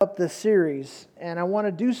Up this series, and I want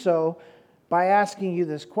to do so by asking you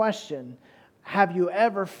this question. Have you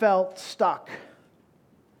ever felt stuck?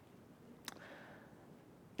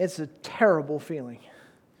 It's a terrible feeling.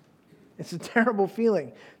 It's a terrible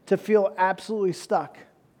feeling to feel absolutely stuck.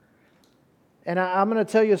 And I'm going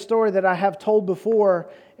to tell you a story that I have told before,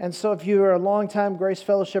 and so if you're a longtime Grace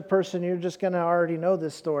Fellowship person, you're just going to already know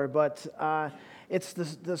this story, but it's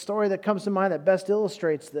the story that comes to mind that best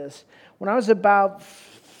illustrates this. When I was about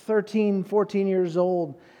 13, 14 years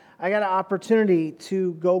old, I got an opportunity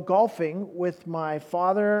to go golfing with my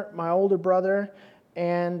father, my older brother,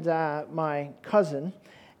 and my cousin.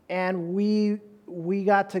 And we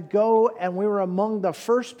got to go, and we were among the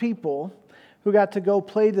first people who got to go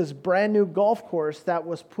play this brand new golf course that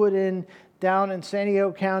was put in down in San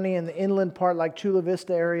Diego County in the inland part, like Chula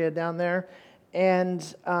Vista area down there. And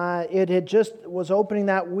it had just was opening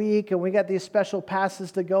that week, and we got these special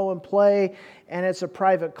passes to go and play, and it's a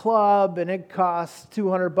private club, and it costs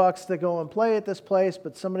 $200 to go and play at this place,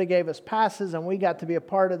 but somebody gave us passes, and we got to be a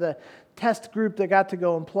part of the test group that got to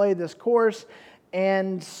go and play this course.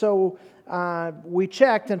 And so we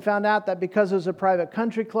checked and found out that because it was a private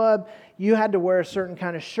country club, you had to wear a certain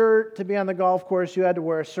kind of shirt to be on the golf course. You had to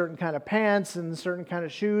wear a certain kind of pants and certain kind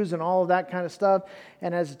of shoes and all of that kind of stuff.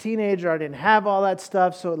 And as a teenager, I didn't have all that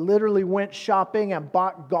stuff, so I literally went shopping and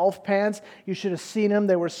bought golf pants. You should have seen them.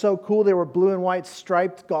 They were so cool. They were blue and white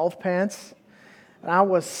striped golf pants. And I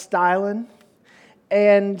was styling.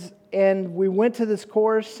 And we went to this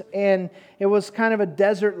course, and it was kind of a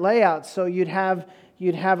desert layout. So you'd have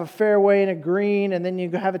a fairway and a green, and then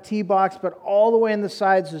you'd have a tee box, but all the way on the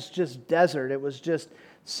sides was just desert. It was just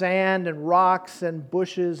sand and rocks and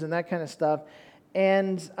bushes and that kind of stuff.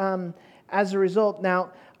 And as a result,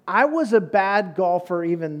 now, I was a bad golfer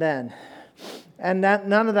even then, and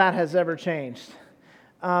none of that has ever changed.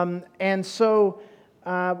 And so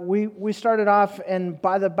we started off, and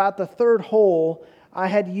by about the third hole, I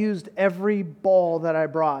had used every ball that I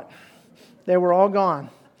brought. They were all gone.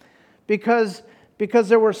 Because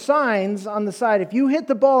there were signs on the side. If you hit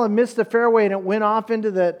the ball and missed the fairway and it went off into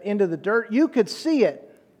the dirt, you could see it,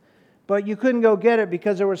 but you couldn't go get it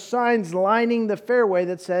because there were signs lining the fairway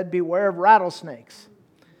that said, "Beware of rattlesnakes."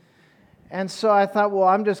 And so I thought, well,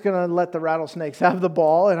 I'm just going to let the rattlesnakes have the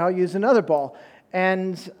ball, and I'll use another ball.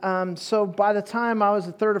 And so by the time I was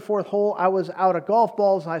the third or fourth hole, I was out of golf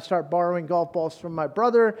balls. I started borrowing golf balls from my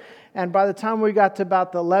brother. And by the time we got to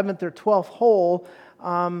about the 11th or 12th hole,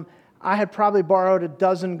 I had probably borrowed a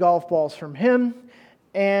dozen golf balls from him.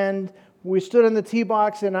 And we stood on the tee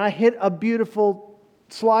box, and I hit a beautiful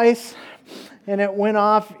slice, and it went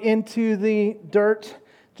off into the dirt,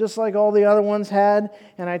 just like all the other ones had.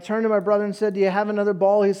 And I turned to my brother and said, "Do you have another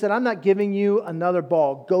ball?" He said, "I'm not giving you another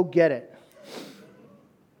ball. Go get it."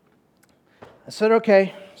 I said,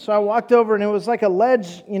 "Okay." So I walked over, and it was like a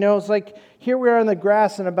ledge, it was like here we are in the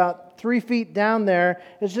grass, and about 3 feet down there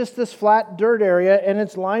is just this flat dirt area, and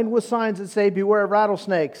it's lined with signs that say, "Beware of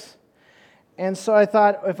rattlesnakes." And so I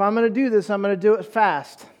thought, if I'm going to do this, I'm going to do it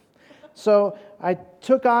fast. So I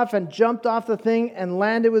took off and jumped off the thing and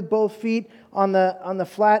landed with both feet on the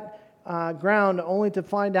flat ground, only to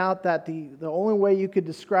find out that the only way you could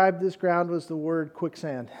describe this ground was the word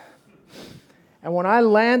quicksand. And when I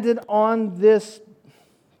landed on this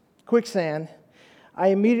quicksand, I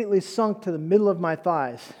immediately sunk to the middle of my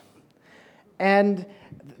thighs. And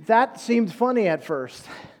that seemed funny at first,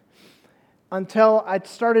 until I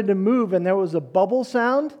started to move and there was a bubble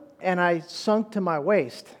sound, and I sunk to my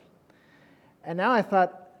waist. And now I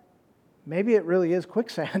thought, maybe it really is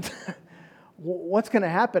quicksand. What's going to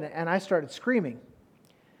happen? And I started screaming,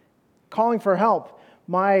 calling for help.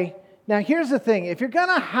 Now, here's the thing. If you're going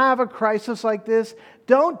to have a crisis like this,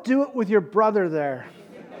 don't do it with your brother there.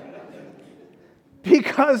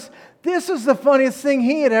 Because this is the funniest thing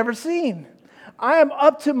he had ever seen. I am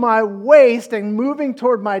up to my waist and moving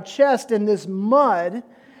toward my chest in this mud,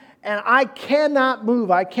 and I cannot move.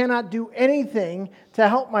 I cannot do anything to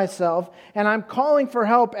help myself, and I'm calling for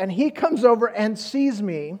help, and he comes over and sees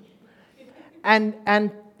me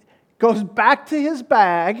and goes back to his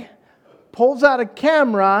bag, pulls out a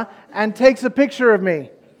camera, and takes a picture of me.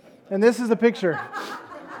 And this is the picture.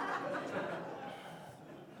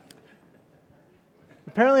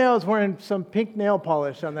 Apparently I was wearing some pink nail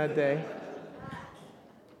polish on that day.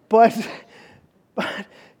 But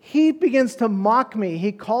he begins to mock me.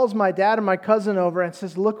 He calls my dad and my cousin over and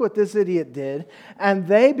says, "Look what this idiot did." And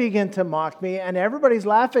they begin to mock me, and everybody's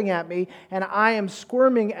laughing at me, and I am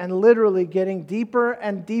squirming and literally getting deeper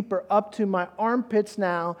and deeper up to my armpits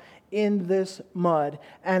now in this mud.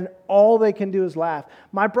 And all they can do is laugh.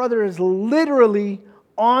 My brother is literally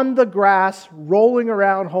on the grass, rolling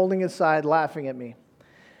around, holding his side, laughing at me.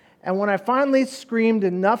 And when I finally screamed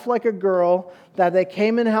enough like a girl that they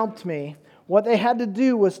came and helped me, what they had to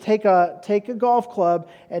do was take a golf club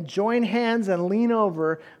and join hands and lean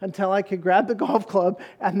over until I could grab the golf club,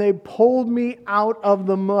 and they pulled me out of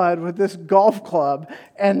the mud with this golf club.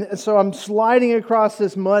 And so I'm sliding across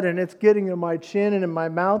this mud, and it's getting in my chin and in my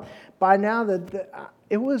mouth. By now,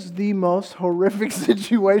 it was the most horrific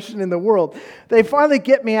situation in the world. They finally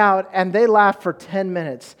get me out, and they laugh for 10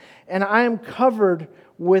 minutes. And I am covered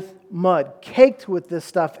with mud, caked with this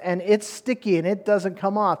stuff, and it's sticky and it doesn't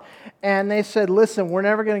come off. And they said, listen, we're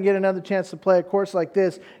never going to get another chance to play a course like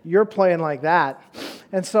this. You're playing like that.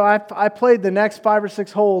 And so I played the next 5 or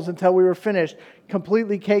 6 holes until we were finished,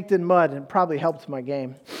 completely caked in mud, and it probably helped my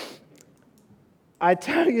game. I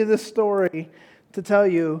tell you this story to tell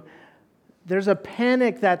you there's a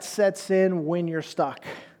panic that sets in when you're stuck,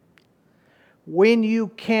 when you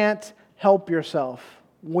can't help yourself,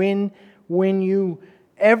 when you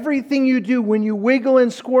everything you do, when you wiggle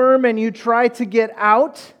and squirm and you try to get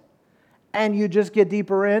out and you just get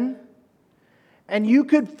deeper in. And you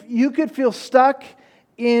could feel stuck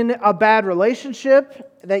in a bad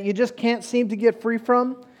relationship that you just can't seem to get free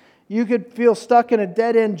from. You could feel stuck in a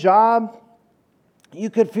dead-end job.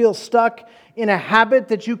 You could feel stuck in a habit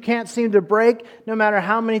that you can't seem to break, no matter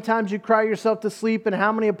how many times you cry yourself to sleep and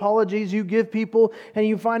how many apologies you give people, and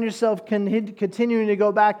you find yourself continuing to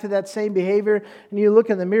go back to that same behavior, and you look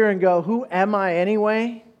in the mirror and go, who am I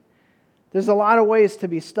anyway? There's a lot of ways to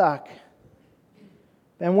be stuck.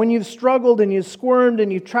 And when you've struggled and you've squirmed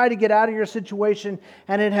and you've tried to get out of your situation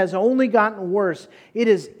and it has only gotten worse, it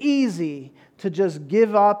is easy to just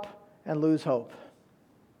give up and lose hope.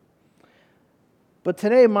 But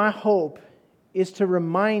today, my hope is to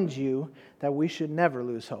remind you that we should never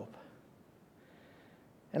lose hope.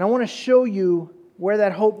 And I want to show you where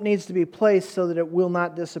that hope needs to be placed so that it will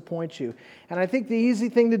not disappoint you. And I think the easy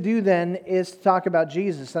thing to do then is to talk about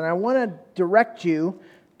Jesus. And I want to direct you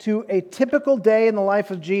to a typical day in the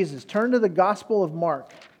life of Jesus. Turn to the Gospel of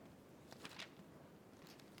Mark.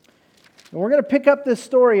 And we're going to pick up this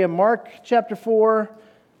story in Mark chapter 4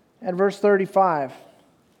 and verse 35.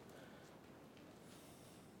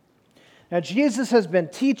 Now, Jesus has been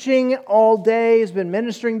teaching all day. He's been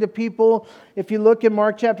ministering to people. If you look in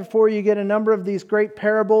Mark chapter 4, you get a number of these great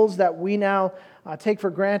parables that we now take for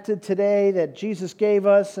granted today that Jesus gave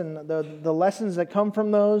us and the lessons that come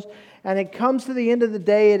from those. And it comes to the end of the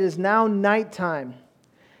day. It is now nighttime.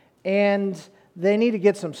 And they need to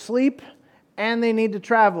get some sleep and they need to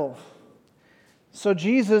travel. So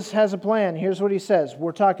Jesus has a plan. Here's what he says.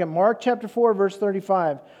 We're talking Mark chapter 4, verse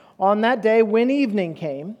 35. On that day, when evening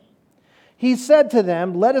came, he said to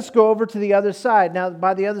them, let us go over to the other side. Now,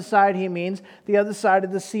 by the other side, he means the other side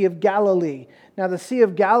of the Sea of Galilee. Now, the Sea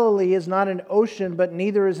of Galilee is not an ocean, but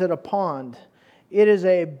neither is it a pond. It is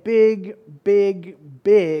a big, big,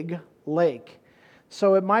 big lake.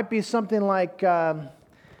 So it might be something like,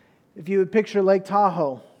 if you would picture Lake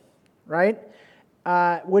Tahoe, right?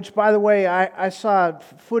 Which, by the way, I saw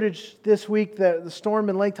footage this week, the storm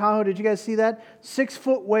in Lake Tahoe. Did you guys see that?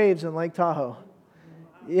 6-foot waves in Lake Tahoe.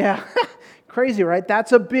 Yeah, crazy, right?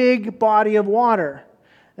 That's a big body of water.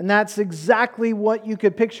 And that's exactly what you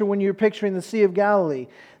could picture when you're picturing the Sea of Galilee.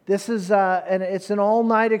 This is it's an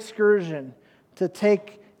all-night excursion to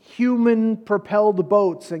take human-propelled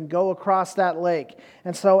boats and go across that lake.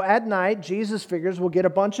 And so at night, Jesus figures we'll get a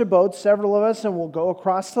bunch of boats, several of us, and we'll go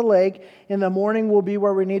across the lake. In the morning, we'll be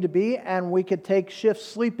where we need to be, and we could take shifts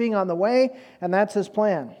sleeping on the way, and that's his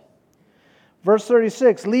plan. Verse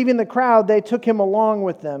 36, leaving the crowd, they took him along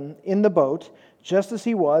with them in the boat, just as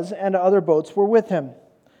he was, and other boats were with him.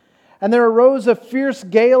 And there arose a fierce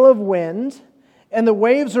gale of wind, and the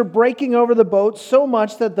waves were breaking over the boat so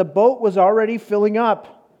much that the boat was already filling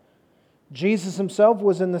up. Jesus himself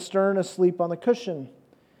was in the stern asleep on the cushion.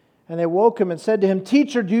 And they woke him and said to him,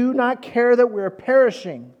 Teacher, do you not care that we are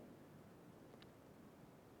perishing?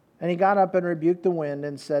 And he got up and rebuked the wind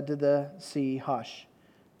and said to the sea, Hush,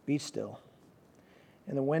 be still.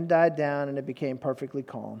 And the wind died down, and it became perfectly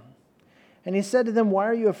calm. And he said to them, Why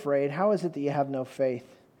are you afraid? How is it that you have no faith?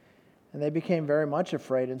 And they became very much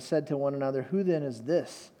afraid and said to one another, Who then is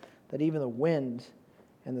this, that even the wind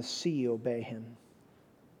and the sea obey him?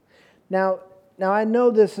 Now I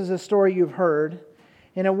know this is a story you've heard,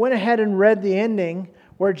 and I went ahead and read the ending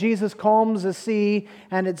where Jesus calms the sea,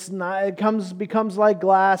 and becomes like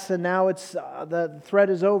glass, and now the threat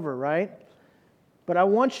is over, right? But I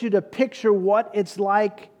want you to picture what it's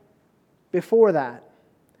like before that.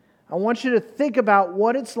 I want you to think about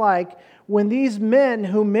what it's like when these men,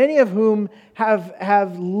 who many of whom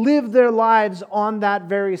have lived their lives on that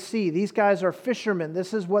very sea, these guys are fishermen.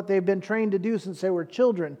 This is what they've been trained to do since they were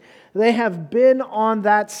children. They have been on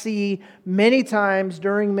that sea many times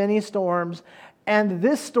during many storms, and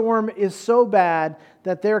this storm is so bad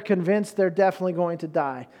that they're convinced they're definitely going to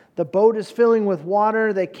die. The boat is filling with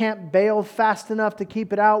water. They can't bail fast enough to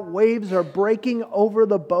keep it out. Waves are breaking over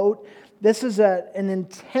the boat. This is an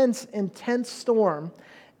intense, intense storm.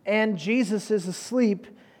 And Jesus is asleep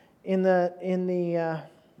on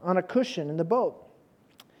a cushion in the boat.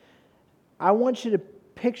 I want you to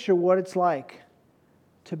picture what it's like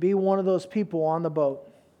to be one of those people on the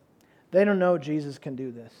boat. They don't know Jesus can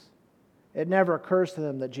do this. It never occurs to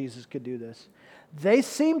them that Jesus could do this. They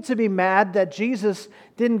seem to be mad that Jesus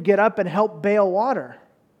didn't get up and help bail water.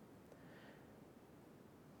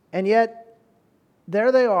 And yet,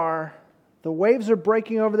 there they are. The waves are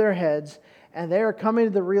breaking over their heads, and they are coming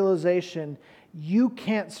to the realization, you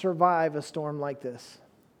can't survive a storm like this.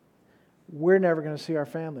 We're never going to see our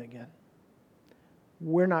family again.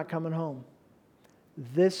 We're not coming home.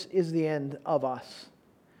 This is the end of us.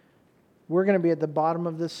 We're going to be at the bottom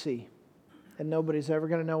of this sea, and nobody's ever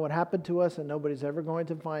going to know what happened to us, and nobody's ever going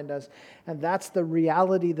to find us. And that's the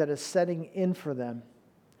reality that is setting in for them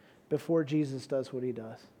before Jesus does what he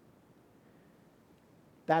does.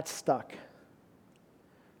 That's stuck.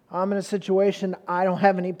 I'm in a situation I don't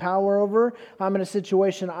have any power over. I'm in a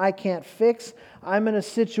situation I can't fix. I'm in a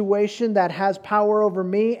situation that has power over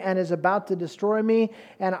me and is about to destroy me,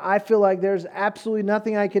 and I feel like there's absolutely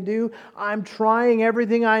nothing I can do. I'm trying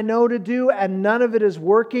everything I know to do, and none of it is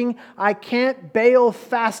working. I can't bail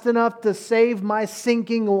fast enough to save my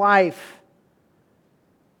sinking life.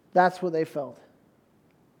 That's what they felt.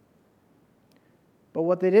 But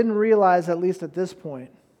what they didn't realize, at least at this point,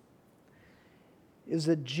 is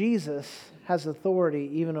that Jesus has authority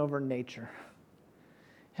even over nature.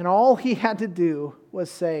 And all he had to do was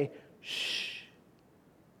say, shh.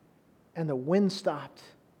 And the wind stopped,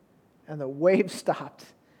 and the waves stopped,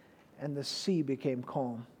 and the sea became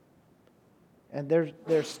calm. And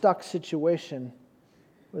their stuck situation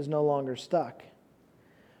was no longer stuck.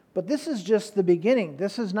 But this is just the beginning.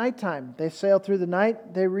 This is nighttime. They sail through the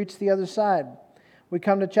night. They reach the other side. We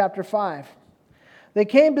come to chapter 5. They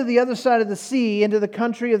came to the other side of the sea, into the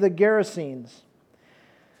country of the Gerasenes.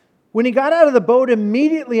 When he got out of the boat,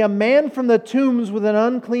 immediately a man from the tombs with an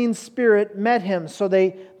unclean spirit met him. So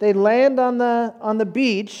they land on the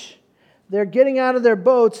beach. They're getting out of their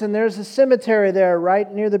boats, and there's a cemetery there right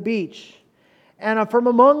near the beach. And from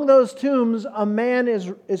among those tombs, a man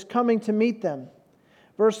is coming to meet them.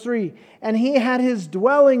 Verse 3, and he had his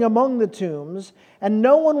dwelling among the tombs, and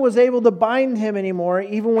no one was able to bind him anymore,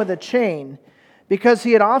 even with a chain, because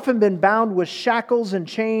he had often been bound with shackles and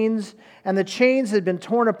chains, and the chains had been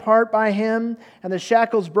torn apart by him, and the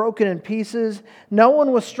shackles broken in pieces. No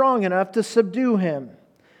one was strong enough to subdue him.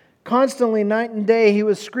 Constantly, night and day, he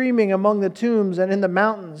was screaming among the tombs and in the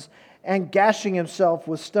mountains, and gashing himself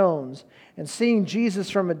with stones. And seeing Jesus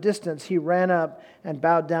from a distance, he ran up and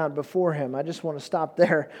bowed down before him. I just want to stop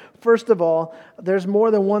there. First of all, there's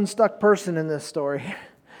more than one stuck person in this story.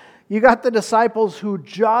 You got the disciples who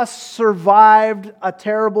just survived a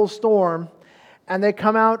terrible storm, and they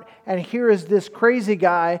come out, and here is this crazy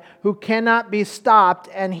guy who cannot be stopped,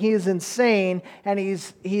 and he is insane, and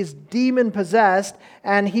he's demon-possessed,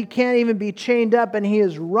 and he can't even be chained up, and he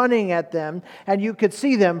is running at them, and you could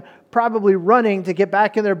see them probably running to get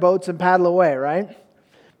back in their boats and paddle away, right?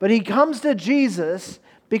 But he comes to Jesus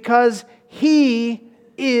because he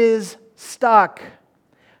is stuck.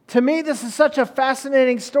 To me, this is such a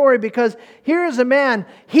fascinating story because here is a man,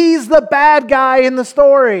 he's the bad guy in the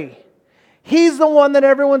story. He's the one that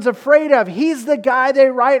everyone's afraid of. He's the guy they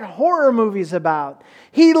write horror movies about.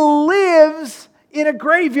 He lives in a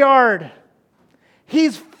graveyard.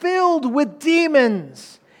 He's filled with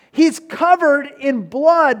demons. He's covered in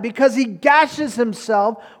blood because he gashes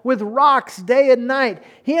himself with rocks day and night.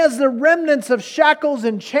 He has the remnants of shackles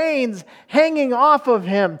and chains hanging off of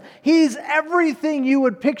him. He's everything you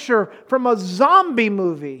would picture from a zombie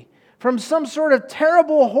movie, from some sort of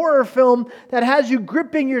terrible horror film that has you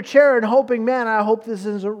gripping your chair and hoping, man, I hope this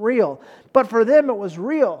isn't real. But for them, it was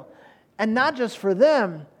real. And not just for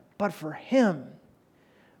them, but for him.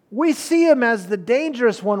 We see him as the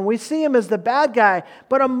dangerous one. We see him as the bad guy.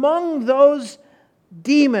 But among those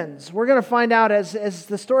demons, we're going to find out as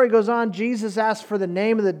the story goes on, Jesus asks for the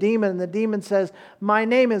name of the demon, and the demon says, my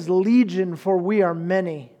name is Legion, for we are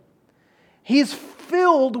many. He's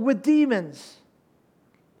filled with demons.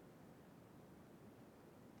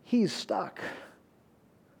 He's stuck.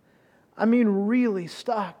 I mean, really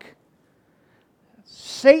stuck.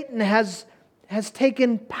 Satan has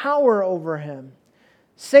taken power over him.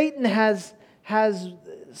 Satan has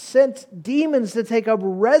sent demons to take up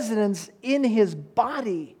residence in his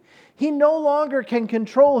body. He no longer can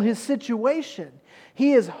control his situation.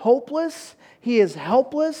 He is hopeless, he is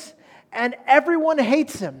helpless, and everyone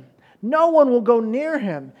hates him. No one will go near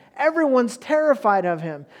him. Everyone's terrified of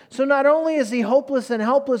him. So not only is he hopeless and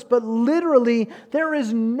helpless, but literally there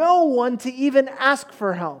is no one to even ask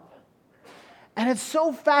for help. And it's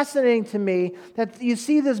so fascinating to me that you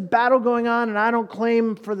see this battle going on, and I don't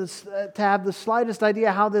claim for this to have the slightest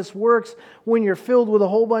idea how this works when you're filled with a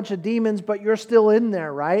whole bunch of demons, but you're still in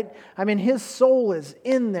there, right? I mean, his soul is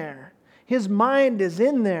in there. His mind is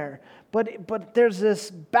in there. But there's this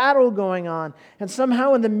battle going on, and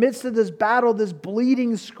somehow in the midst of this battle, this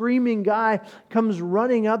bleeding, screaming guy comes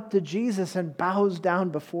running up to Jesus and bows down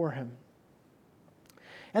before him.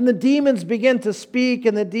 And the demons begin to speak,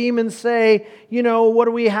 and the demons say, what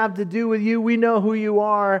do we have to do with you? We know who you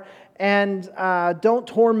are, and don't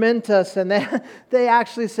torment us. And they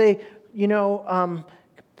actually say,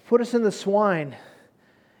 put us in the swine,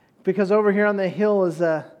 because over here on the hill is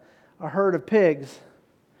a herd of pigs.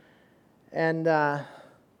 And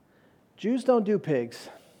Jews don't do pigs,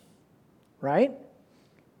 right?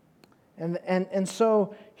 And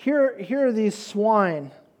so here are these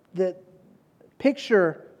swine that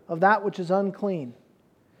picture of that which is unclean.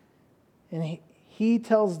 And he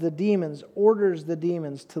tells the demons, orders the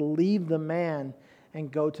demons to leave the man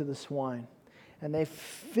and go to the swine. And they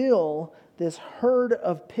fill this herd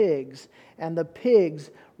of pigs, and the pigs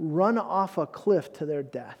run off a cliff to their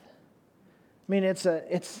death. I mean, it's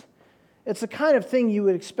the kind of thing you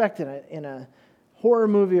would expect in a horror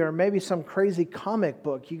movie or maybe some crazy comic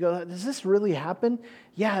book. You go, does this really happen?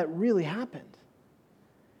 Yeah, it really happened.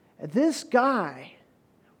 This guy,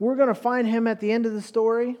 we're going to find him at the end of the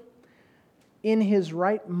story in his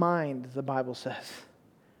right mind, the Bible says.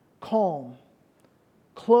 Calm,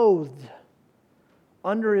 clothed,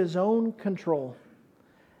 under his own control,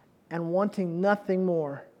 and wanting nothing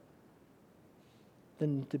more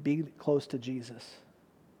than to be close to Jesus.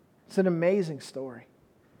 It's an amazing story.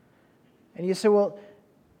 And you say, well,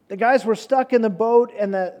 the guys were stuck in the boat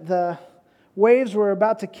and the waves were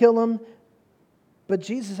about to kill them. But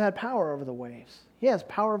Jesus had power over the waves. He has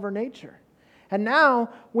power over nature. And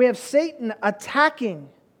now we have Satan attacking.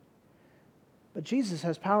 But Jesus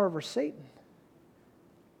has power over Satan.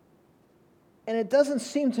 And it doesn't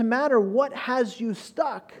seem to matter what has you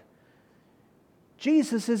stuck.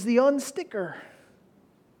 Jesus is the unsticker.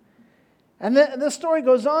 And the story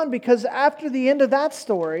goes on because after the end of that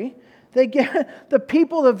story, the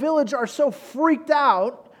people of the village are so freaked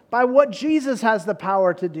out by what Jesus has the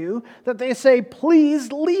power to do, that they say,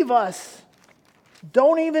 please leave us.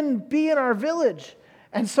 Don't even be in our village.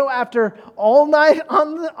 And so after all night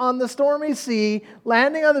on the stormy sea,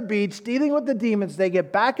 landing on the beach, dealing with the demons, they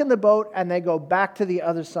get back in the boat and they go back to the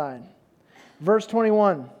other side. Verse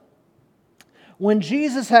 21. When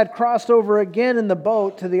Jesus had crossed over again in the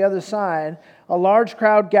boat to the other side, a large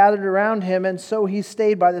crowd gathered around him, and so he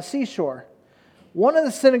stayed by the seashore. One of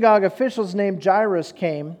the synagogue officials named Jairus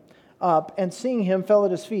came up and seeing him fell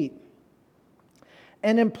at his feet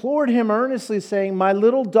and implored him earnestly, saying, my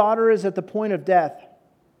little daughter is at the point of death.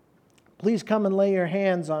 Please come and lay your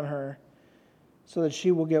hands on her so that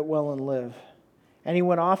she will get well and live. And he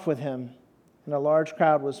went off with him, and a large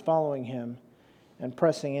crowd was following him and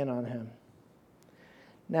pressing in on him.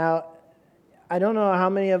 Now, I don't know how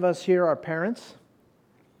many of us here are parents.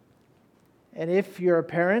 And if you're a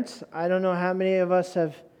parent, I don't know how many of us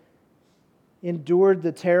have endured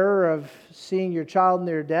the terror of seeing your child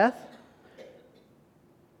near death.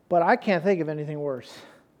 But I can't think of anything worse.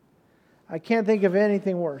 I can't think of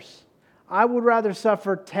anything worse. I would rather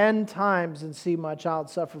suffer 10 times than see my child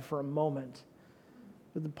suffer for a moment.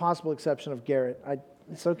 With the possible exception of Garrett.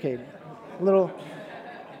 It's okay.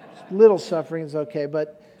 Little suffering is okay,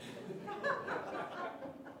 but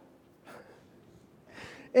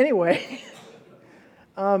anyway,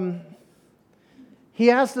 he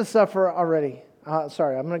has to suffer already. I'm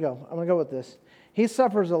going to go with this. He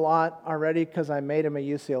suffers a lot already because I made him a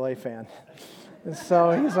UCLA fan. And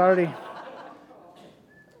so he's already...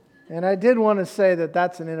 And I did want to say that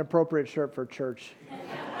that's an inappropriate shirt for church.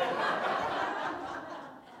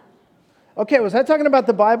 Okay, was I talking about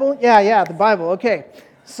the Bible? Yeah, the Bible. Okay.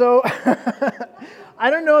 So, I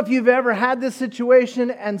don't know if you've ever had this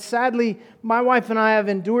situation, and sadly, my wife and I have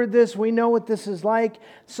endured this. We know what this is like.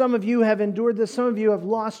 Some of you have endured this. Some of you have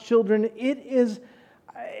lost children.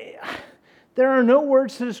 There are no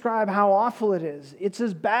words to describe how awful it is. It's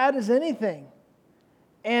as bad as anything.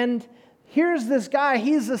 And here's this guy.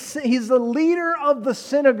 He's the leader of the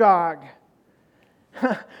synagogue.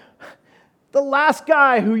 The last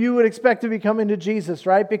guy who you would expect to be coming to Jesus,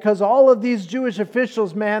 right? Because all of these Jewish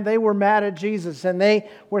officials, man, they were mad at Jesus and they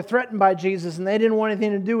were threatened by Jesus and they didn't want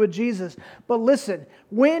anything to do with Jesus. But listen,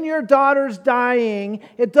 when your daughter's dying,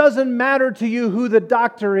 it doesn't matter to you who the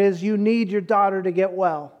doctor is. You need your daughter to get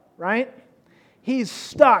well, right? He's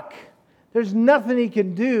stuck. There's nothing he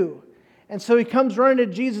can do. And so he comes running to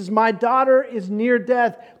Jesus. My daughter is near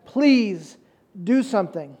death. Please do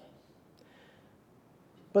something.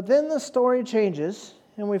 But then the story changes,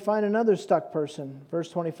 and we find another stuck person. Verse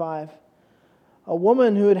 25. A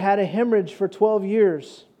woman who had had a hemorrhage for 12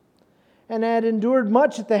 years, and had endured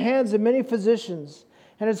much at the hands of many physicians,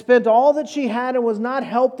 and had spent all that she had and was not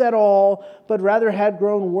helped at all, but rather had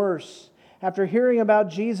grown worse. After hearing about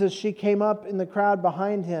Jesus, she came up in the crowd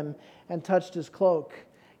behind him and touched his cloak.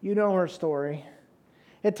 You know her story.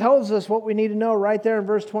 It tells us what we need to know right there in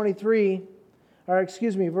verse 25.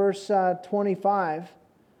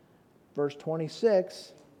 Verse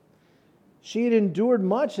 26, she had endured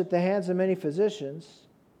much at the hands of many physicians.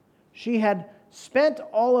 She had spent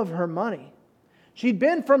all of her money. She'd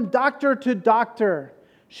been from doctor to doctor.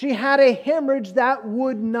 She had a hemorrhage that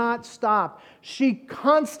would not stop. She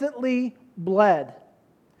constantly bled.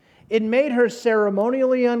 It made her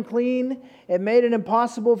ceremonially unclean. It made it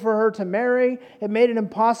impossible for her to marry. It made it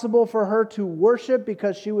impossible for her to worship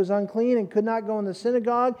because she was unclean and could not go in the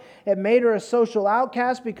synagogue. It made her a social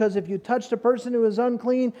outcast because if you touched a person who was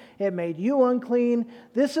unclean, it made you unclean.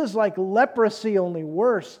 This is like leprosy, only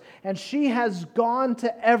worse. And she has gone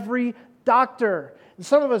to every doctor. And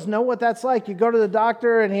some of us know what that's like. You go to the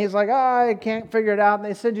doctor and he's like, I can't figure it out. And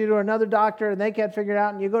they send you to another doctor and they can't figure it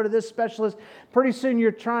out. And you go to this specialist. Pretty soon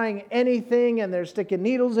you're trying anything and they're sticking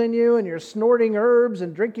needles in you and you're snorting herbs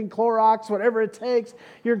and drinking Clorox, whatever it takes.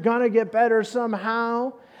 You're going to get better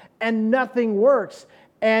somehow. And nothing works.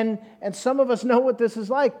 And some of us know what this is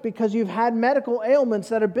like because you've had medical ailments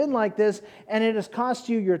that have been like this, and it has cost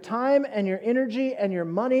you your time and your energy and your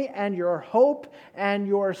money and your hope, and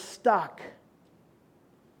you're stuck.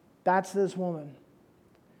 That's this woman.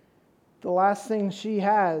 The last thing she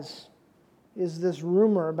has is this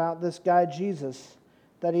rumor about this guy Jesus,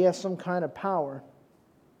 that he has some kind of power.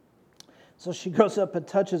 So she goes up and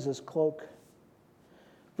touches his cloak.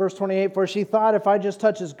 Verse 28, for she thought, if I just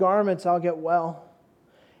touch his garments, I'll get well.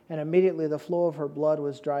 And immediately the flow of her blood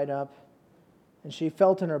was dried up. And she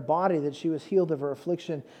felt in her body that she was healed of her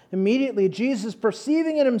affliction. Immediately Jesus,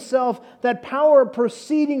 perceiving in himself that power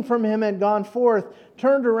proceeding from him had gone forth,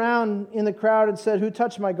 turned around in the crowd and said, who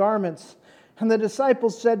touched my garments? And the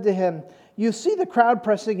disciples said to him, you see the crowd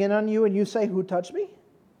pressing in on you, and you say, who touched me?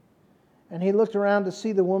 And he looked around to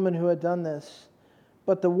see the woman who had done this.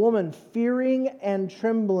 But the woman, fearing and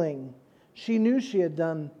trembling, she knew she had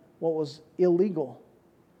done what was illegal.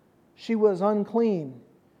 She was unclean.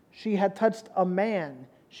 She had touched a man.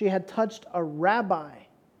 She had touched a rabbi.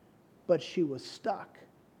 But she was stuck.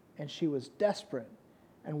 And she was desperate.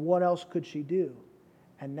 And what else could she do?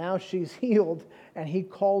 And now she's healed. And he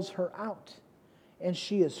calls her out. And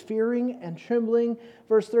she is fearing and trembling.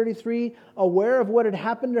 Verse 33, aware of what had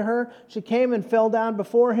happened to her, she came and fell down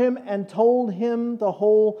before him and told him the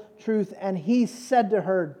whole truth. And he said to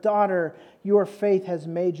her, daughter, your faith has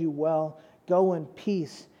made you well. Go in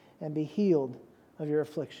peace and be healed of your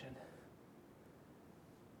affliction.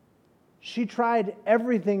 She tried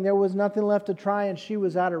everything. There was nothing left to try, and she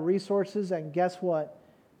was out of resources. And guess what?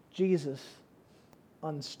 Jesus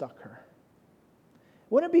unstuck her.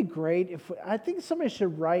 Wouldn't it be great if... I think somebody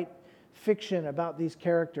should write fiction about these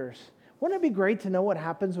characters. Wouldn't it be great to know what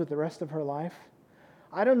happens with the rest of her life?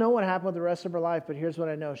 I don't know what happened with the rest of her life, but here's what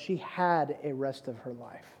I know. She had a rest of her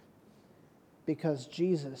life because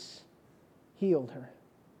Jesus healed her.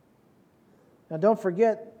 Now, don't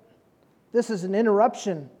forget, this is an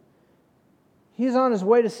interruption. He's on his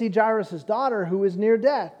way to see Jairus' daughter, who is near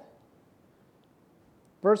death.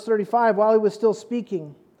 Verse 35, while he was still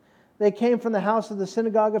speaking, they came from the house of the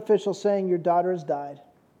synagogue official, saying, your daughter has died.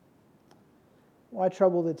 Why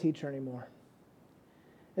trouble the teacher anymore?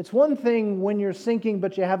 It's one thing when you're sinking,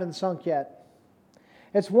 but you haven't sunk yet.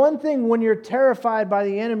 It's one thing when you're terrified by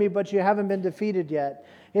the enemy, but you haven't been defeated yet.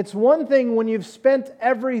 It's one thing when you've spent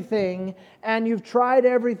everything and you've tried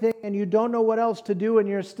everything and you don't know what else to do and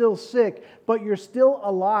you're still sick, but you're still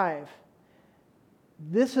alive.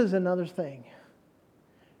 This is another thing.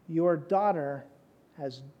 Your daughter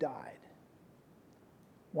has died.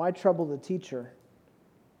 Why trouble the teacher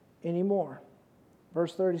anymore?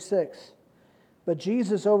 Verse 36. But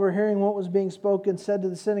Jesus, overhearing what was being spoken, said to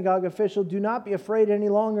the synagogue official, do not be afraid any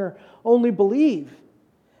longer, only believe.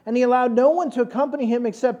 And he allowed no one to accompany him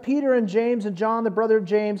except Peter and James and John, the brother of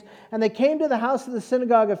James. And they came to the house of the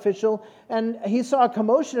synagogue official, and he saw a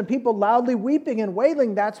commotion of people loudly weeping and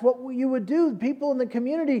wailing. That's what you would do. People in the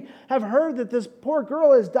community have heard that this poor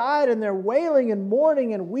girl has died, and they're wailing and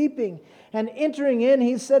mourning and weeping. And entering in,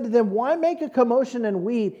 he said to them, "Why make a commotion and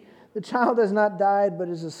weep? The child has not died, but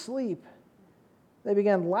is asleep." They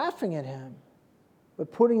began laughing at him.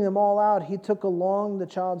 But putting them all out, he took along the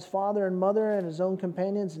child's father and mother and his own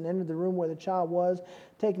companions and entered the room where the child was.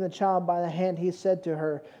 Taking the child by the hand, he said to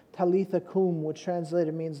her, "Talitha cum," which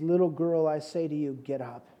translated means, "Little girl, I say to you, get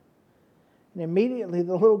up." And immediately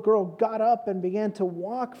the little girl got up and began to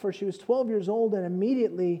walk, for she was 12 years old, and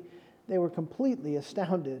immediately they were completely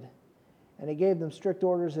astounded. And he gave them strict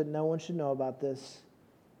orders that no one should know about this.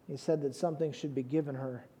 He said that something should be given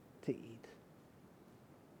her to eat.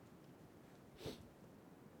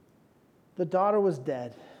 The daughter was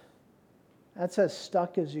dead. That's as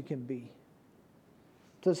stuck as you can be.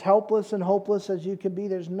 It's as helpless and hopeless as you can be.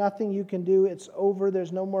 There's nothing you can do. It's over.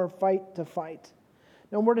 There's no more fight to fight.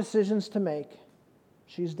 No more decisions to make.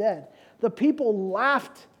 She's dead. The people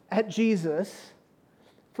laughed at Jesus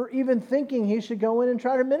for even thinking he should go in and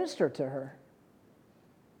try to minister to her.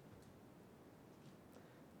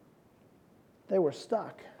 They were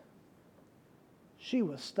stuck. She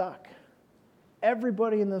was stuck.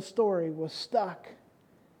 Everybody in the story was stuck,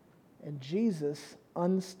 and Jesus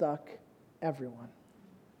unstuck everyone.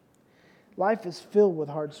 Life is filled with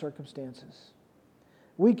hard circumstances.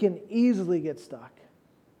 We can easily get stuck.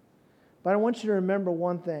 But I want you to remember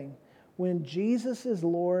one thing. When Jesus is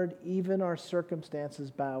Lord, even our circumstances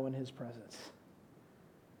bow in his presence.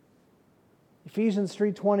 Ephesians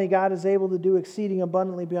 3:20, God is able to do exceeding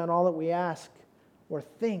abundantly beyond all that we ask or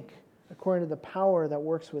think, according to the power that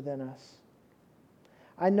works within us.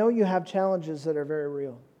 I know you have challenges that are very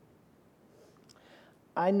real.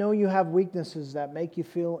 I know you have weaknesses that make you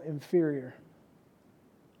feel inferior.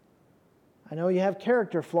 I know you have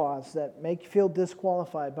character flaws that make you feel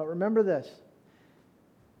disqualified. But remember this.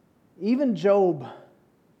 Even Job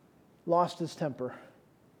lost his temper.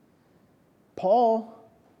 Paul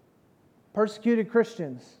persecuted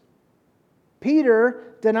Christians. Peter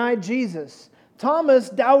denied Jesus. Thomas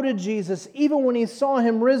doubted Jesus even when he saw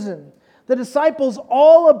him risen. The disciples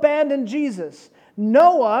all abandoned Jesus.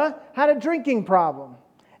 Noah had a drinking problem.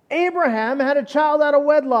 Abraham had a child out of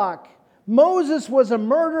wedlock. Moses was a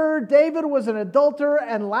murderer. David was an adulterer.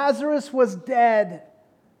 And Lazarus was dead.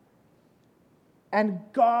 And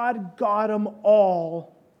God got them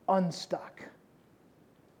all unstuck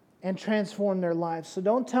and transformed their lives. So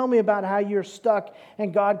don't tell me about how you're stuck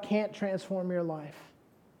and God can't transform your life.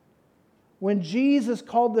 When Jesus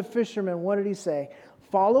called the fishermen, what did he say?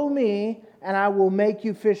 "Follow me, and I will make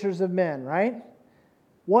you fishers of men," right?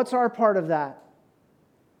 What's our part of that?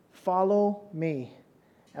 Follow me.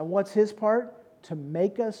 And what's his part? To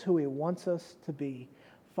make us who he wants us to be.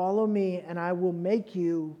 Follow me, and I will make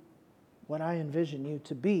you what I envision you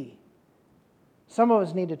to be. Some of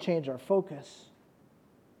us need to change our focus.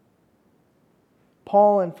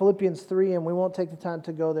 Paul in Philippians 3, and we won't take the time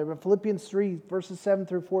to go there, but Philippians 3, verses 7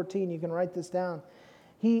 through 14, you can write this down.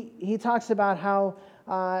 He talks about how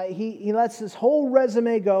he lets his whole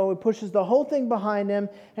resume go. He pushes the whole thing behind him.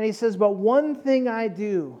 And he says, "But one thing I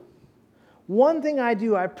do,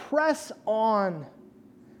 I press on.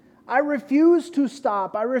 I refuse to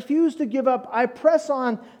stop. I refuse to give up. I press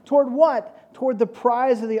on toward what? Toward the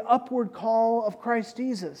prize of the upward call of Christ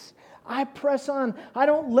Jesus." I press on. I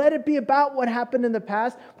don't let it be about what happened in the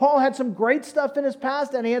past. Paul had some great stuff in his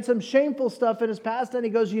past, and he had some shameful stuff in his past, and he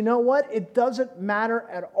goes, you know what? It doesn't matter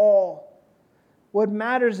at all. What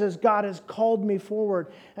matters is God has called me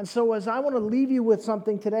forward. And so as I want to leave you with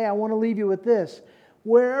something today, I want to leave you with this.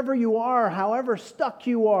 Wherever you are, however stuck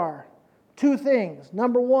you are, two things.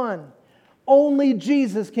 Number one, only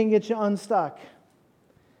Jesus can get you unstuck.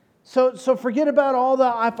 So forget about all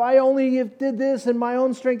the, if I only did this in my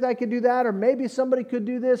own strength, I could do that, or maybe somebody could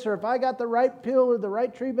do this, or if I got the right pill or the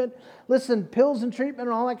right treatment. Listen, pills and treatment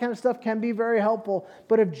and all that kind of stuff can be very helpful,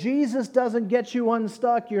 but if Jesus doesn't get you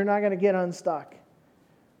unstuck, you're not going to get unstuck.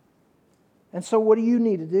 And so what do you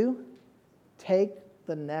need to do? Take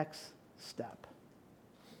the next step.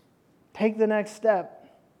 Take the next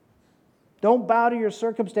step. Don't bow to your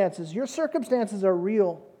circumstances. Your circumstances are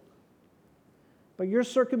real. But your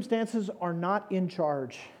circumstances are not in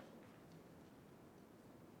charge.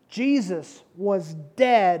 Jesus was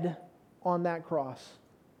dead on that cross.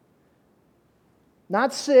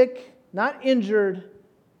 Not sick, not injured,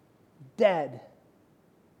 dead.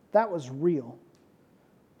 That was real.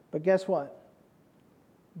 But guess what?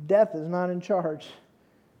 Death is not in charge.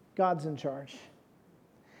 God's in charge.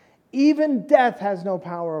 Even death has no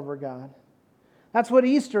power over God. That's what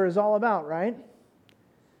Easter is all about, right?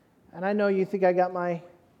 And I know you think I got my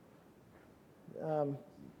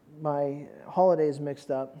holidays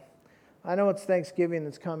mixed up. I know it's Thanksgiving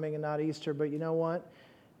that's coming and not Easter, but you know what?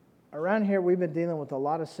 Around here, we've been dealing with a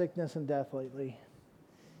lot of sickness and death lately.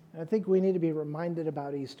 And I think we need to be reminded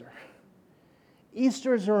about Easter.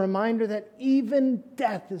 Easter is a reminder that even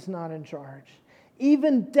death is not in charge.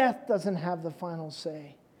 Even death doesn't have the final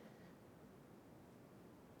say.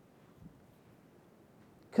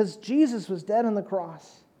 Because Jesus was dead on the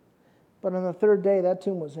cross, but on the third day, that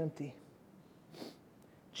tomb was empty.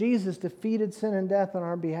 Jesus defeated sin and death on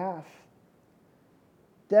our behalf.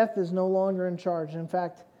 Death is no longer in charge. In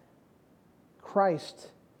fact,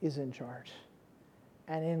 Christ is in charge.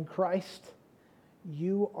 And in Christ,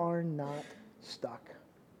 you are not stuck.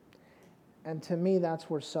 And to me, that's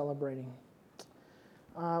worth celebrating.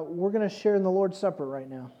 We're going to share in the Lord's Supper right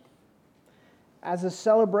now as a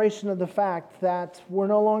celebration of the fact that we're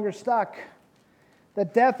no longer stuck,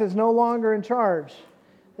 that death is no longer in charge,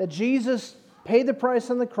 that Jesus paid the price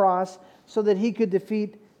on the cross so that he could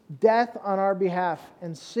defeat death on our behalf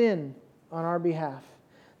and sin on our behalf.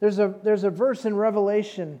 There's a verse in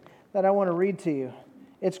Revelation that I want to read to you.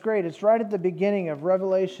 It's great. It's right at the beginning of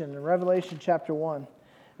Revelation, in Revelation chapter 1.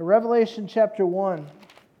 In Revelation chapter 1,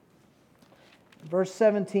 verse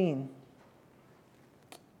 17.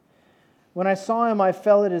 When I saw him, I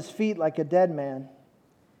fell at his feet like a dead man,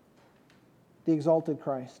 the exalted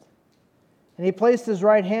Christ. And he placed his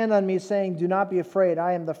right hand on me, saying, do not be afraid.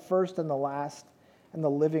 I am the first and the last and the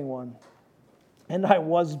living one. And I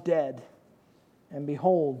was dead. And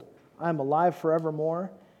behold, I am alive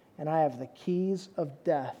forevermore, and I have the keys of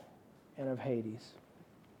death and of Hades.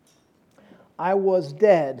 I was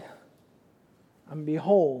dead, and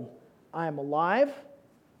behold, I am alive,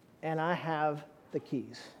 and I have the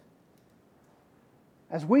keys.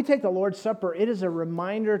 As we take the Lord's Supper, it is a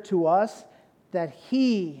reminder to us that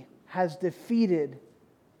He has defeated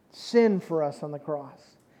sin for us on the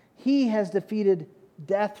cross. He has defeated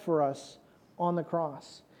death for us on the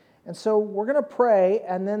cross. And so we're going to pray,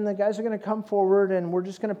 and then the guys are going to come forward, and we're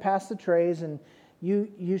just going to pass the trays. And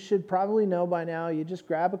you should probably know by now, you just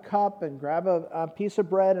grab a cup and grab a piece of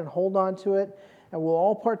bread and hold on to it, and we'll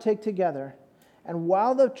all partake together. And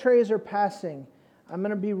while the trays are passing, I'm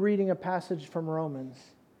going to be reading a passage from Romans,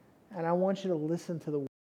 and I want you to listen to the